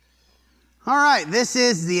All right, this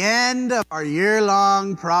is the end of our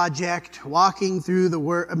year-long project, walking through the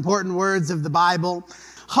important words of the Bible.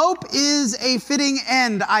 Hope is a fitting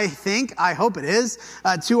end, I hope it is,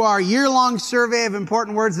 to our year-long survey of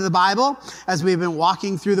important words of the Bible, as we've been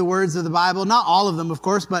walking through the words of the Bible. Not all of them, of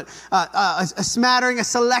course, but a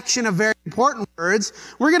selection of very important words.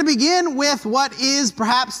 We're going to begin with what is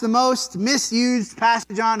perhaps the most misused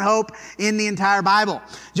passage on hope in the entire Bible.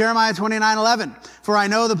 Jeremiah 29:11. For I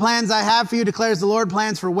know the plans I have for you, declares the Lord,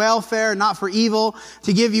 plans for welfare, not for evil,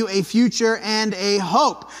 to give you a future and a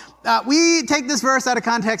hope. We take this verse out of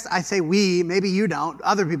context. I say we, maybe you don't.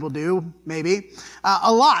 Other people do, maybe.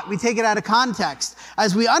 A lot. We take it out of context.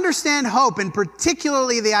 As we understand hope, and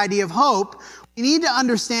particularly the idea of hope, we need to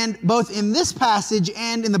understand both in this passage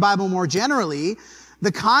and in the Bible more generally,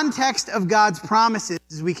 the context of God's promises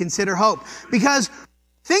as we consider hope. Because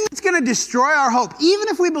thing that's going to destroy our hope, even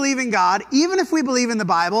if we believe in God, even if we believe in the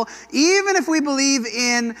Bible, even if we believe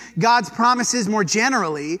in God's promises more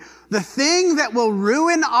generally, the thing that will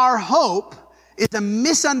ruin our hope is a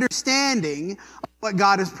misunderstanding of what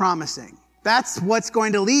God is promising. That's what's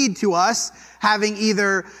going to lead to us having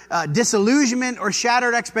either disillusionment or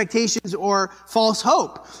shattered expectations or false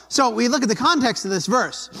hope. So we look at the context of this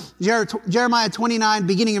verse. Jeremiah 29,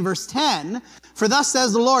 beginning in verse 10. For thus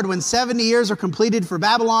says the Lord, when 70 years are completed for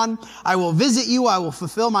Babylon, I will visit you, I will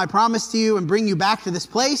fulfill my promise to you and bring you back to this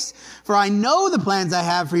place. For I know the plans I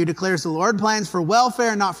have for you, declares the Lord, plans for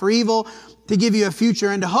welfare, not for evil, to give you a future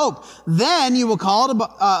and a hope. Then you will call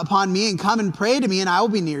upon me and come and pray to me, and I will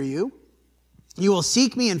be near you. You will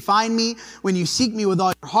seek me and find me when you seek me with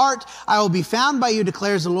all your heart. I will be found by you,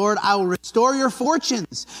 declares the Lord. I will restore your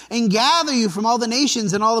fortunes and gather you from all the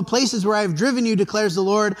nations and all the places where I have driven you, declares the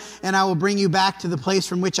Lord, and I will bring you back to the place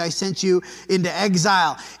from which I sent you into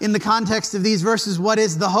exile. In the context of these verses, what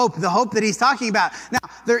is the hope? The hope that he's talking about. Now,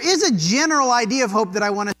 there is a general idea of hope that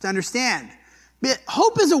I want us to understand.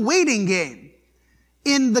 Hope is a waiting game.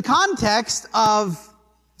 In the context of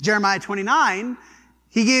Jeremiah 29,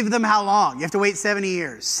 he gave them how long? You have to wait 70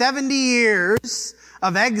 years. 70 years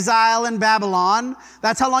of exile in Babylon.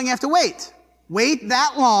 That's how long you have to wait. Wait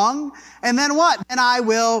that long. And then what? Then I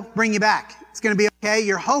will bring you back. It's going to be okay.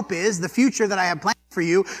 Your hope is the future that I have planned for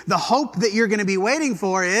you. The hope that you're going to be waiting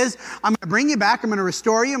for is I'm going to bring you back. I'm going to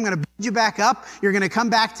restore you. I'm going to build you back up. You're going to come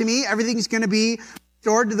back to me. Everything's going to be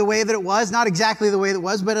restored to the way that it was. Not exactly the way that it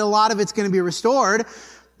was, but a lot of it's going to be restored.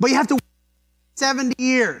 But you have to 70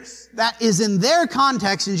 years. That is in their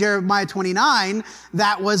context in Jeremiah 29.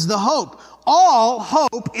 That was the hope. All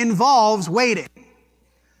hope involves waiting.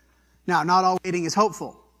 Now, not all waiting is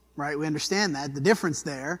hopeful, right? We understand that, the difference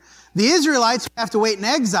there. The Israelites have to wait in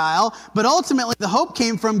exile, but ultimately the hope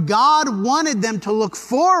came from God wanted them to look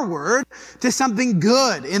forward to something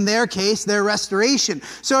good. In their case, their restoration.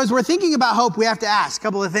 So as we're thinking about hope, we have to ask a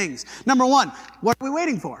couple of things. Number one, what are we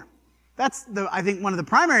waiting for? That's, I think, one of the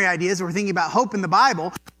primary ideas we're thinking about hope in the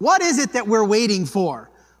Bible. What is it that we're waiting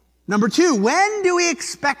for? Number two, when do we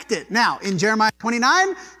expect it? Now, in Jeremiah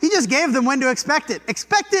 29, he just gave them when to expect it.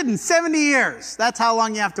 Expect it in 70 years. That's how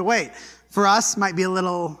long you have to wait. For us, might be a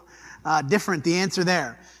little different, the answer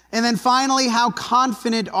there. And then finally, how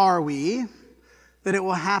confident are we that it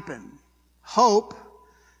will happen? Hope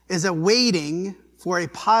is a waiting for a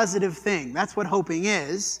positive thing. That's what hoping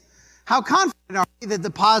is. How confident are we that the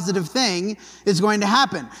positive thing is going to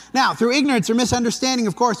happen? Now, through ignorance or misunderstanding,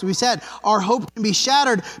 of course, we said our hope can be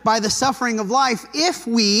shattered by the suffering of life if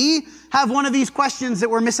we have one of these questions that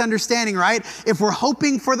we're misunderstanding, right? If we're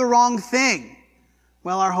hoping for the wrong thing,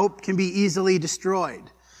 well, our hope can be easily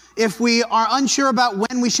destroyed. If we are unsure about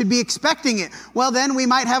when we should be expecting it, well, then we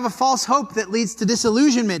might have a false hope that leads to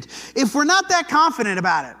disillusionment. If we're not that confident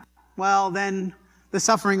about it, well, then the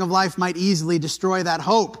suffering of life might easily destroy that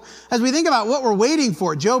hope. As we think about what we're waiting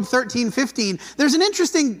for, Job 13:15, there's an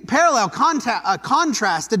interesting parallel,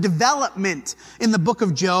 contrast, a development in the book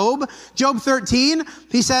of Job. Job 13,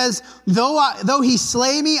 he says, though he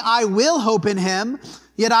slay me, I will hope in him,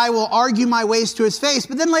 yet I will argue my ways to his face.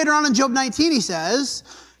 But then later on in Job 19, he says,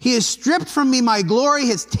 he has stripped from me my glory,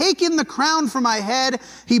 has taken the crown from my head,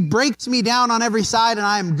 he breaks me down on every side, and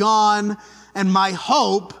I am gone, and my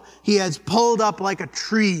hope he has pulled up like a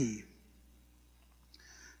tree.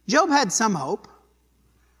 Job had some hope,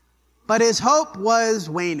 but his hope was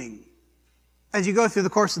waning. As you go through the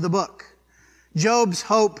course of the book, Job's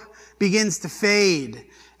hope begins to fade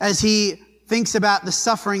as he thinks about the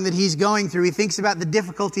suffering that he's going through. He thinks about the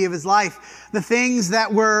difficulty of his life, the things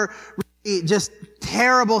that were really just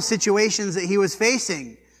terrible situations that he was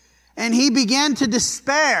facing. And he began to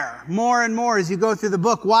despair more and more as you go through the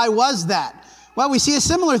book. Why was that? Well, we see a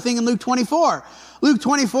similar thing in Luke 24. Luke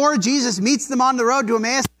 24, Jesus meets them on the road to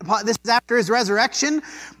Emmaus. This is after his resurrection.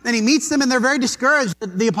 And he meets them and they're very discouraged.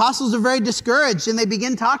 The apostles are very discouraged and they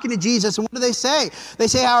begin talking to Jesus. And what do they say? They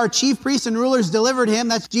say how our chief priests and rulers delivered him.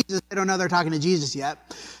 That's Jesus. They don't know they're talking to Jesus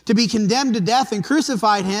yet. To be condemned to death and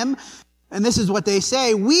crucified him. And this is what they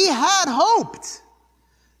say. We had hoped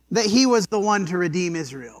that he was the one to redeem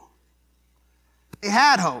Israel. They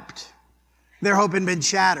had hoped. Their hope had been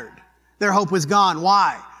shattered. Their hope was gone.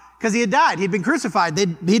 Why? Because he had died. He'd been crucified.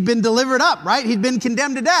 He'd been delivered up, right? He'd been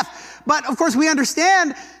condemned to death. But of course we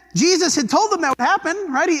understand Jesus had told them that would happen,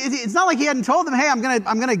 right? It's not like he hadn't told them, hey, I'm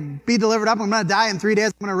gonna be delivered up. I'm gonna die in 3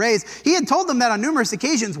 days. I'm gonna raise. He had told them that on numerous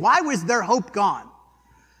occasions. Why was their hope gone?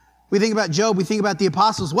 We think about Job. We think about the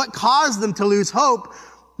apostles. What caused them to lose hope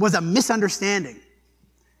was a misunderstanding.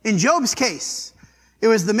 In Job's case, it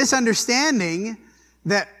was the misunderstanding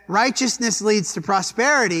that righteousness leads to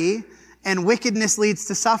prosperity and wickedness leads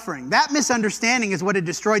to suffering. That misunderstanding is what had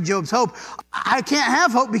destroyed Job's hope. I can't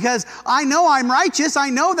have hope because I know I'm righteous. I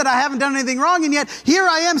know that I haven't done anything wrong, and yet here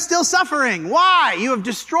I am still suffering. Why? You have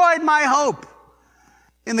destroyed my hope.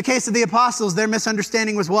 In the case of the apostles, their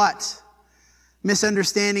misunderstanding was what?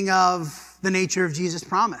 Misunderstanding of the nature of Jesus'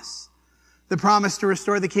 promise. The promise to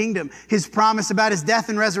restore the kingdom. His promise about his death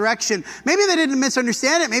and resurrection. Maybe they didn't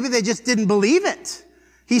misunderstand it. Maybe they just didn't believe it.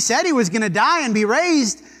 He said he was going to die and be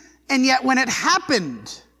raised. And yet when it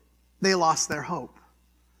happened, they lost their hope.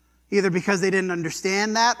 Either because they didn't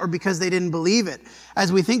understand that or because they didn't believe it.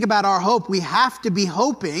 As we think about our hope, we have to be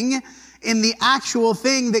hoping in the actual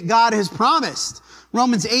thing that God has promised.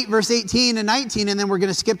 Romans 8 verse 18 and 19, and then we're going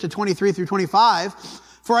to skip to 23 through 25.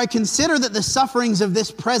 For I consider that the sufferings of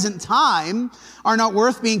this present time are not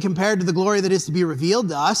worth being compared to the glory that is to be revealed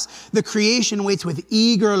to us. The creation waits with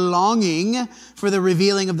eager longing for the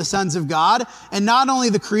revealing of the sons of God. And not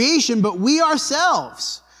only the creation, but we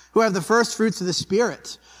ourselves, who have the first fruits of the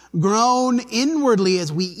Spirit, groan inwardly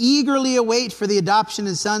as we eagerly await for the adoption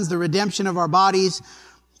as sons, the redemption of our bodies.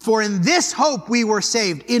 For in this hope we were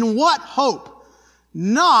saved. In what hope?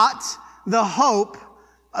 Not the hope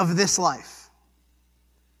of this life.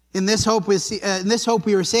 In this hope we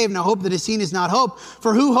are saved. Now hope that is seen is not hope.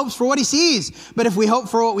 For who hopes for what he sees? But if we hope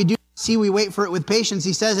for what we do see, we wait for it with patience.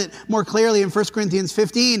 He says it more clearly in 1 Corinthians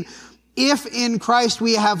 15. If in Christ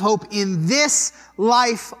we have hope in this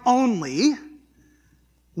life only,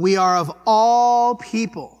 we are of all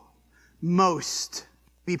people most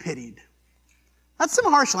be pitied. That's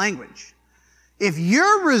some harsh language. If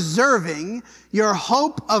you're reserving your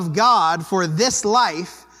hope of God for this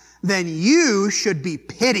life, then you should be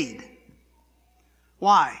pitied.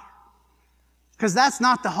 Why? Because that's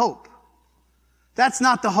not the hope. That's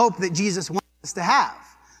not the hope that Jesus wants us to have.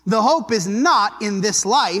 The hope is not in this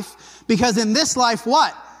life, because in this life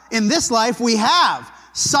what? In this life we have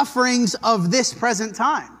sufferings of this present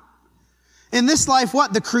time. In this life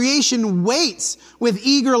what? The creation waits with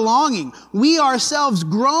eager longing. We ourselves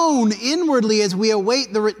groan inwardly as we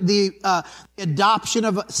await the adoption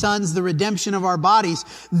of sons, the redemption of our bodies.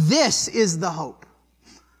 This is the hope.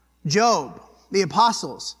 Job, the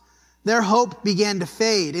apostles, their hope began to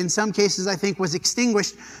fade. In some cases, I think, was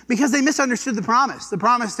extinguished because they misunderstood the promise. The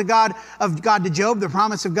promise to God, of God to Job, the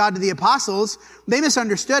promise of God to the apostles. They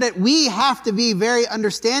misunderstood it. We have to be very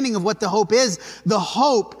understanding of what the hope is. The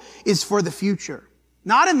hope is for the future.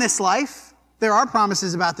 Not in this life. There are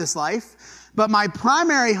promises about this life. But my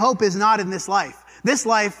primary hope is not in this life. This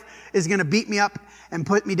life is going to beat me up and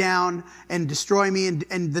put me down and destroy me.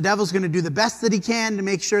 And the devil's going to do the best that he can to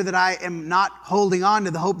make sure that I am not holding on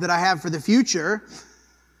to the hope that I have for the future.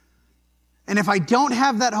 And if I don't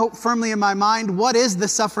have that hope firmly in my mind, what is the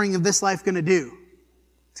suffering of this life going to do?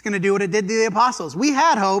 It's going to do what it did to the apostles. We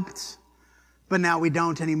had hoped, but now we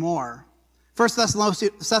don't anymore. 1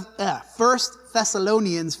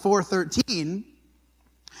 Thessalonians 4:13,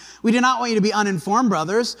 we do not want you to be uninformed,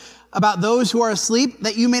 brothers, about those who are asleep,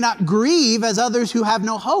 that you may not grieve as others who have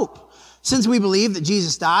no hope. Since we believe that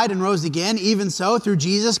Jesus died and rose again, even so, through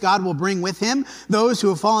Jesus, God will bring with him those who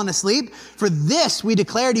have fallen asleep. For this we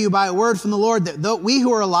declare to you by a word from the Lord, that though we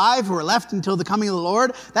who are alive, who are left until the coming of the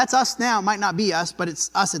Lord, that's us now, it might not be us, but it's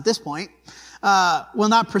us at this point, will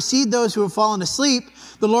not precede those who have fallen asleep.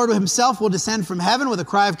 The Lord himself will descend from heaven with a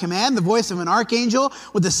cry of command, the voice of an archangel,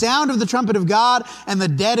 with the sound of the trumpet of God, and the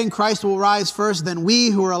dead in Christ will rise first. Then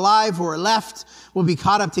we who are alive, who are left, will be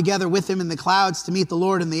caught up together with him in the clouds to meet the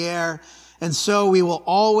Lord in the air. And so we will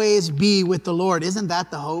always be with the Lord. Isn't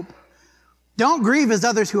that the hope? Don't grieve as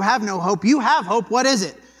others who have no hope. You have hope. What is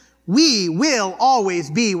it? We will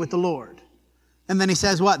always be with the Lord. And then he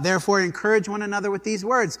says what? Therefore, encourage one another with these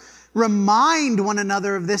words. Remind one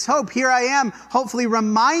another of this hope. Here I am, hopefully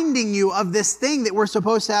reminding you of this thing that we're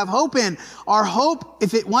supposed to have hope in. Our hope,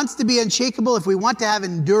 if it wants to be unshakable, if we want to have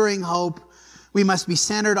enduring hope, we must be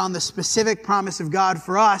centered on the specific promise of God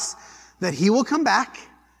for us that he will come back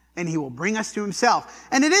and he will bring us to himself.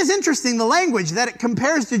 And it is interesting, the language that it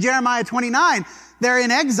compares to Jeremiah 29. They're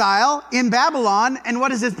in exile in Babylon. And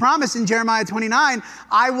what is his promise in Jeremiah 29?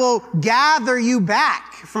 I will gather you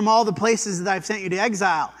back from all the places that I've sent you to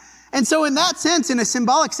exile. And so in that sense, in a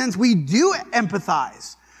symbolic sense, we do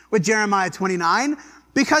empathize with Jeremiah 29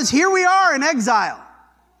 because here we are in exile.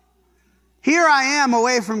 Here I am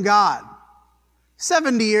away from God.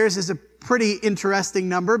 70 years is a pretty interesting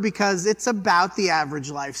number because it's about the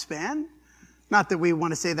average lifespan. Not that we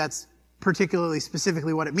want to say that's particularly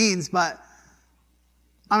specifically what it means, but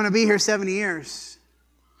I'm going to be here 70 years.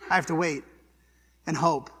 I have to wait and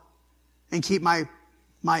hope and keep my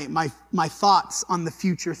thoughts on the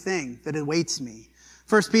future thing that awaits me.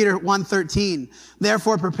 1 Peter 1:13,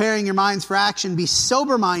 therefore preparing your minds for action, be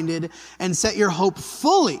sober-minded and set your hope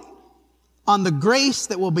fully on the grace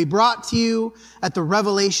that will be brought to you at the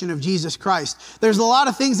revelation of Jesus Christ. There's a lot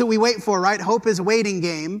of things that we wait for, right? Hope is a waiting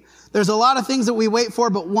game. There's a lot of things that we wait for,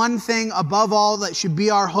 but one thing above all that should be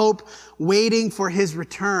our hope, waiting for his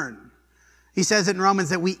return. He says it in Romans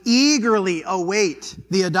that we eagerly await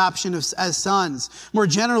the adoption as sons. More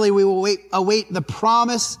generally, we will await the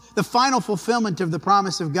promise, the final fulfillment of the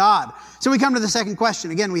promise of God. So we come to the second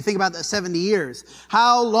question. Again, we think about the 70 years.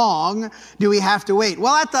 How long do we have to wait?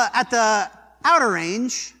 Well, at the outer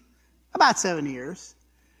range, about 7 years.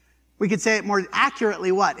 We could say it more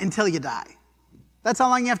accurately, what? Until you die. That's how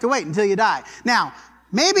long you have to wait, until you die. Now,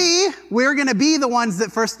 maybe we're going to be the ones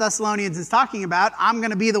that 1 Thessalonians is talking about. I'm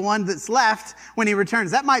going to be the one that's left when he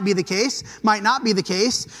returns. That might be the case, might not be the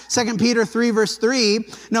case. 2 Peter 3 verse 3,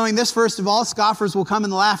 knowing this, first of all, scoffers will come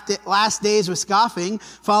in the last days with scoffing,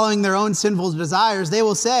 following their own sinful desires. They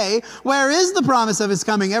will say, where is the promise of his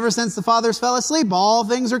coming? Ever since the fathers fell asleep, all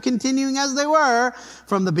things are continuing as they were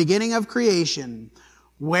from the beginning of creation.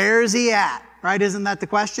 Where's he at? Right? Isn't that the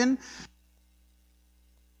question?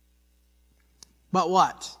 But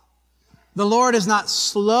what? The Lord is not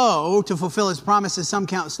slow to fulfill his promises, some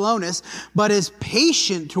count slowness, but is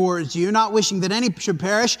patient towards you, not wishing that any should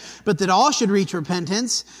perish, but that all should reach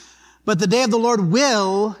repentance. But the day of the Lord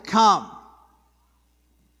will come.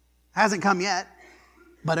 Hasn't come yet,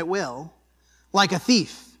 but it will. Like a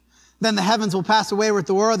thief. Then the heavens will pass away with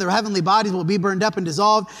the world, their heavenly bodies will be burned up and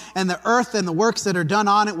dissolved, and the earth and the works that are done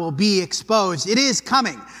on it will be exposed. It is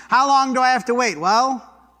coming. How long do I have to wait? Well,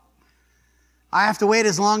 I have to wait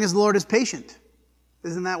as long as the Lord is patient.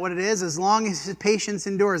 Isn't that what it is? As long as his patience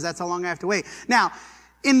endures, that's how long I have to wait. Now,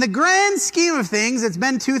 in the grand scheme of things, it's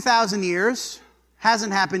been 2,000 years.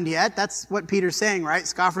 Hasn't happened yet. That's what Peter's saying, right?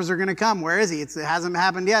 Scoffers are going to come. Where is he? It hasn't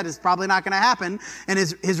happened yet. It's probably not going to happen. And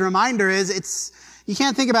his reminder is, you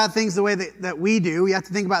can't think about things the way that we do. You have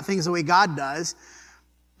to think about things the way God does.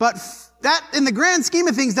 But that, in the grand scheme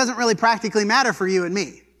of things, doesn't really practically matter for you and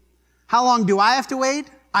me. How long do I have to wait?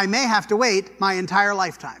 I may have to wait my entire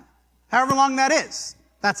lifetime. However long that is,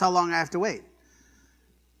 that's how long I have to wait.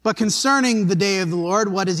 But concerning the day of the Lord,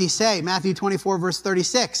 what does he say? Matthew 24, verse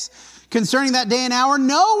 36. Concerning that day and hour,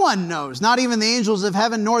 no one knows, not even the angels of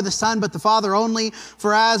heaven, nor the Son, but the Father only.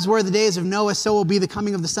 For as were the days of Noah, so will be the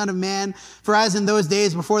coming of the Son of Man. For as in those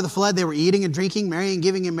days before the flood, they were eating and drinking, marrying and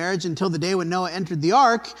giving in marriage until the day when Noah entered the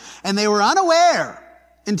ark, and they were unaware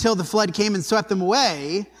until the flood came and swept them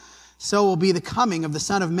away. So will be the coming of the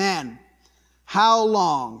Son of Man. How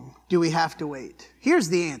long do we have to wait? Here's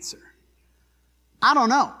the answer. I don't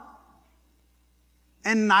know.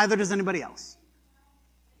 And neither does anybody else.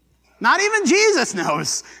 Not even Jesus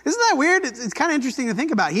knows. Isn't that weird? It's kind of interesting to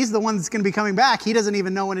think about. He's the one that's going to be coming back. He doesn't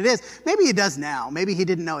even know when it is. Maybe he does now. Maybe he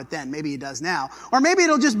didn't know it then. Maybe he does now. Or maybe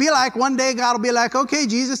it'll just be like one day God will be like, okay,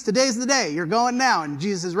 Jesus, today's the day. You're going now. And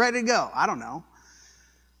Jesus is ready to go. I don't know.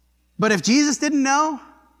 But if Jesus didn't know,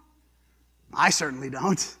 I certainly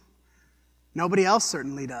don't. Nobody else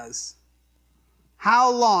certainly does.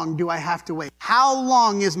 How long do I have to wait? How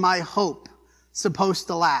long is my hope supposed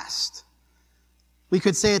to last? We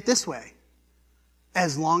could say it this way.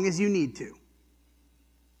 As long as you need to.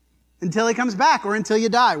 Until he comes back or until you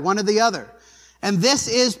die, one or the other. And this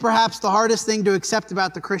is perhaps the hardest thing to accept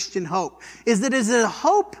about the Christian hope, is that it is a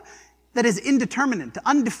hope that is indeterminate,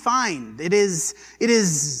 undefined. It is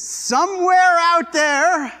somewhere out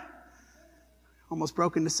there. Almost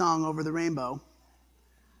broke into song over the rainbow.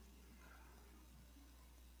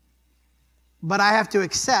 But I have to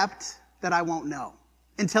accept that I won't know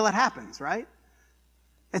until it happens, right?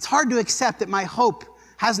 It's hard to accept that my hope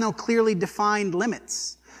has no clearly defined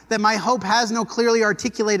limits, that my hope has no clearly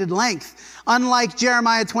articulated length. Unlike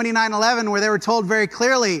Jeremiah 29:11, where they were told very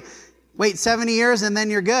clearly, wait 70 years and then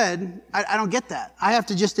you're good. I don't get that. I have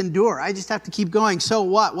to just endure. I just have to keep going. So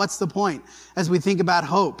what? What's the point as we think about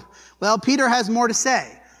hope? Well, Peter has more to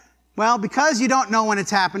say. Well, because you don't know when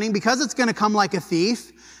it's happening, because it's going to come like a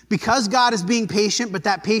thief, because God is being patient, but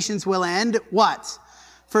that patience will end, what?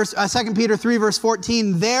 2 Peter 3 verse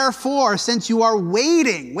 14, therefore, since you are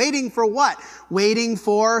waiting for what? Waiting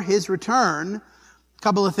for his return, a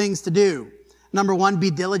couple of things to do. Number one, be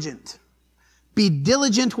diligent. Be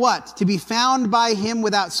diligent what? To be found by him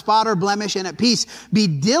without spot or blemish and at peace. Be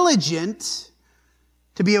diligent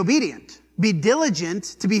to be obedient. Be diligent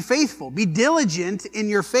to be faithful. Be diligent in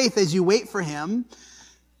your faith as you wait for him.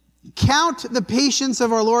 Count the patience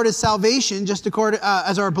of our Lord as salvation, just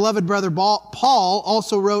as our beloved brother Paul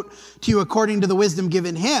also wrote to you according to the wisdom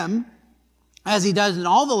given him, as he does in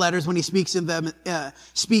all the letters when he speaks in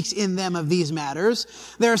them of these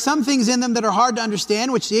matters. There are some things in them that are hard to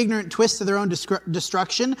understand, which the ignorant twist to their own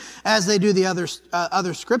destruction, as they do the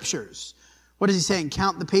other scriptures. What is he saying?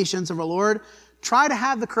 Count the patience of our Lord. Try to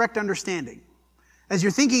have the correct understanding. As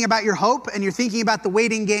you're thinking about your hope and you're thinking about the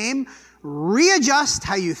waiting game, readjust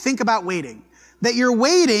how you think about waiting. That you're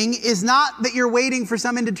waiting is not that you're waiting for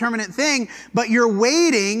some indeterminate thing, but you're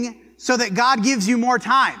waiting so that God gives you more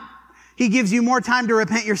time. He gives you more time to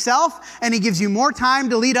repent yourself, and he gives you more time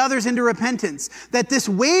to lead others into repentance. That this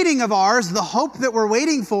waiting of ours, the hope that we're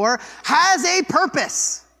waiting for, has a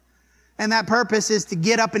purpose. And that purpose is to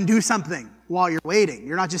get up and do something while you're waiting.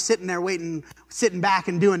 You're not just sitting there waiting, sitting back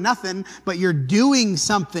and doing nothing, but you're doing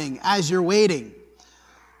something as you're waiting.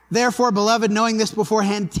 Therefore, beloved, knowing this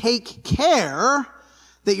beforehand, take care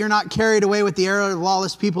that you're not carried away with the error of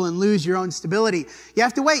lawless people and lose your own stability. You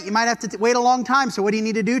have to wait. You might have to wait a long time. So what do you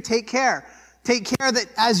need to do? Take care. Take care that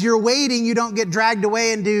as you're waiting, you don't get dragged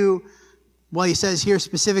away into, well, he says here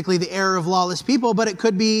specifically the error of lawless people, but it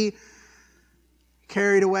could be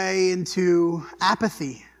carried away into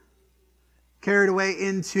apathy, carried away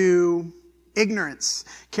into ignorance,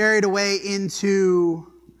 carried away into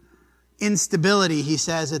instability, he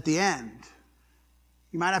says at the end.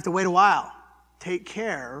 You might have to wait a while. Take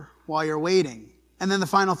care while you're waiting. And then the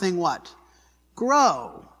final thing, what?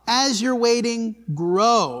 Grow. As you're waiting,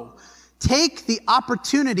 grow. Take the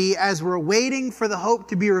opportunity as we're waiting for the hope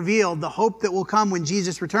to be revealed, the hope that will come when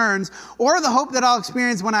Jesus returns, or the hope that I'll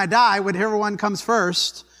experience when I die, whichever one comes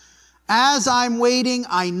first. As I'm waiting,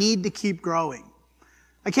 I need to keep growing.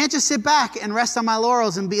 I can't just sit back and rest on my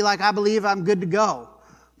laurels and be like, I believe I'm good to go.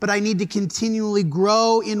 But I need to continually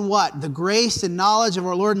grow in what? The grace and knowledge of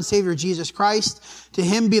our Lord and Savior Jesus Christ. To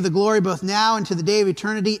him be the glory both now and to the day of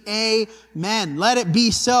eternity. Amen. Let it be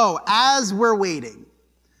so. As we're waiting,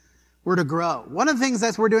 we're to grow. One of the things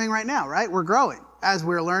that we're doing right now, right? We're growing. As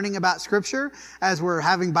we're learning about Scripture, as we're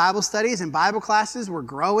having Bible studies and Bible classes, we're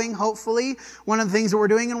growing, hopefully. One of the things that we're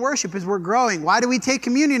doing in worship is we're growing. Why do we take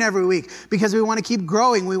communion every week? Because we want to keep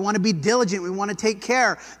growing. We want to be diligent. We want to take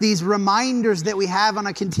care. These reminders that we have on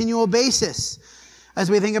a continual basis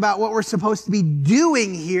as we think about what we're supposed to be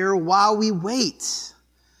doing here while we wait.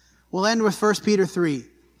 We'll end with 1 Peter 3.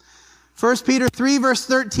 1 Peter 3 verse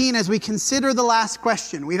 13 as we consider the last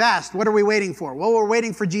question. We've asked, what are we waiting for? Well, we're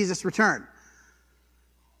waiting for Jesus' return.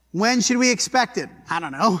 When should we expect it? I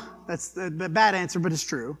don't know. That's a bad answer, but it's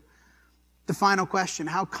true. The final question,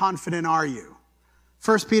 how confident are you?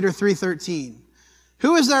 1 Peter 3:13.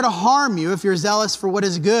 Who is there to harm you if you're zealous for what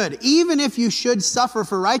is good? Even if you should suffer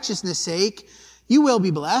for righteousness' sake, you will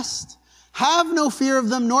be blessed. Have no fear of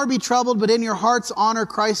them, nor be troubled, but in your hearts honor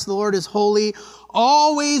Christ the Lord as holy,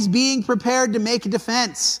 always being prepared to make a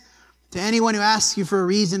defense to anyone who asks you for a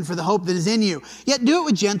reason for the hope that is in you. Yet do it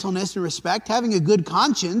with gentleness and respect, having a good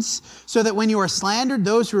conscience, so that when you are slandered,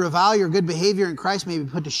 those who revile your good behavior in Christ may be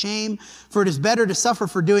put to shame. For it is better to suffer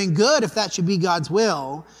for doing good, if that should be God's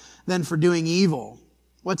will, than for doing evil.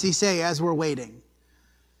 What's he say as we're waiting?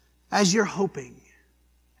 As you're hoping,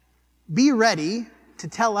 be ready to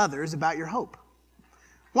tell others about your hope.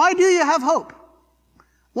 Why do you have hope?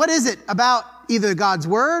 What is it about either God's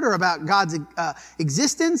word or about God's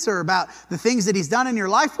existence or about the things that he's done in your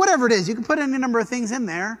life? Whatever it is, you can put any number of things in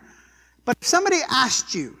there. But if somebody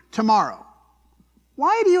asked you tomorrow,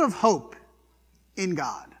 why do you have hope in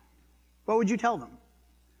God? What would you tell them?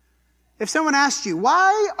 If someone asked you,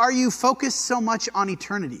 why are you focused so much on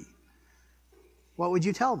eternity? What would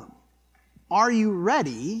you tell them? Are you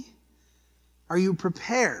ready? Are you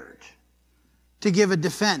prepared to give a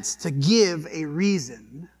defense, to give a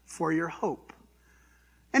reason for your hope?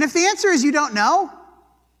 And if the answer is you don't know,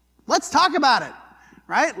 let's talk about it,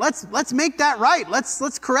 right? Let's make that right.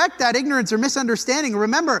 Let's correct that ignorance or misunderstanding.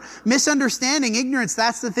 Remember, misunderstanding, ignorance,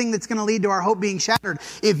 that's the thing that's going to lead to our hope being shattered.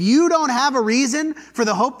 If you don't have a reason for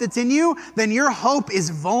the hope that's in you, then your hope is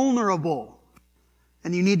vulnerable.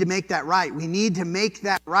 And you need to make that right. We need to make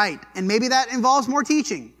that right. And maybe that involves more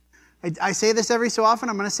teaching. I say this every so often.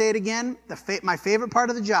 I'm going to say it again. My favorite part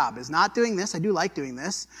of the job is not doing this. I do like doing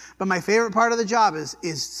this. But my favorite part of the job is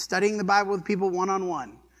studying the Bible with people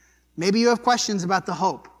one-on-one. Maybe you have questions about the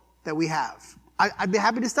hope that we have. I'd be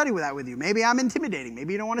happy to study that with you. Maybe I'm intimidating.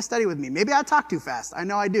 Maybe you don't want to study with me. Maybe I talk too fast. I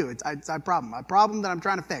know I do. It's a problem. A problem that I'm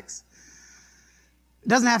trying to fix. It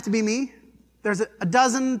doesn't have to be me. There's a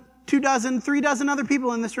dozen, 2 dozen, 3 dozen other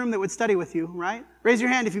people in this room that would study with you, right? Raise your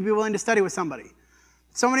hand if you'd be willing to study with somebody.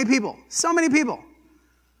 So many people. So many people.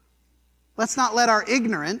 Let's not let our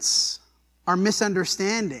ignorance, our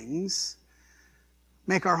misunderstandings,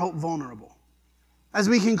 make our hope vulnerable. As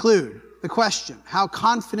we conclude, the question, how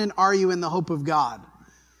confident are you in the hope of God?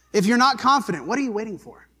 If you're not confident, what are you waiting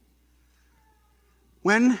for?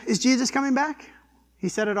 When is Jesus coming back? He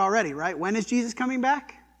said it already, right? When is Jesus coming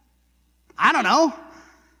back? I don't know.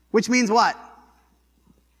 Which means what?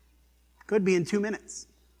 Could be in 2 minutes.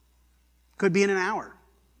 Could be in an hour.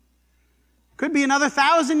 Could be another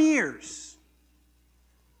 1,000 years.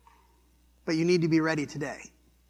 But you need to be ready today.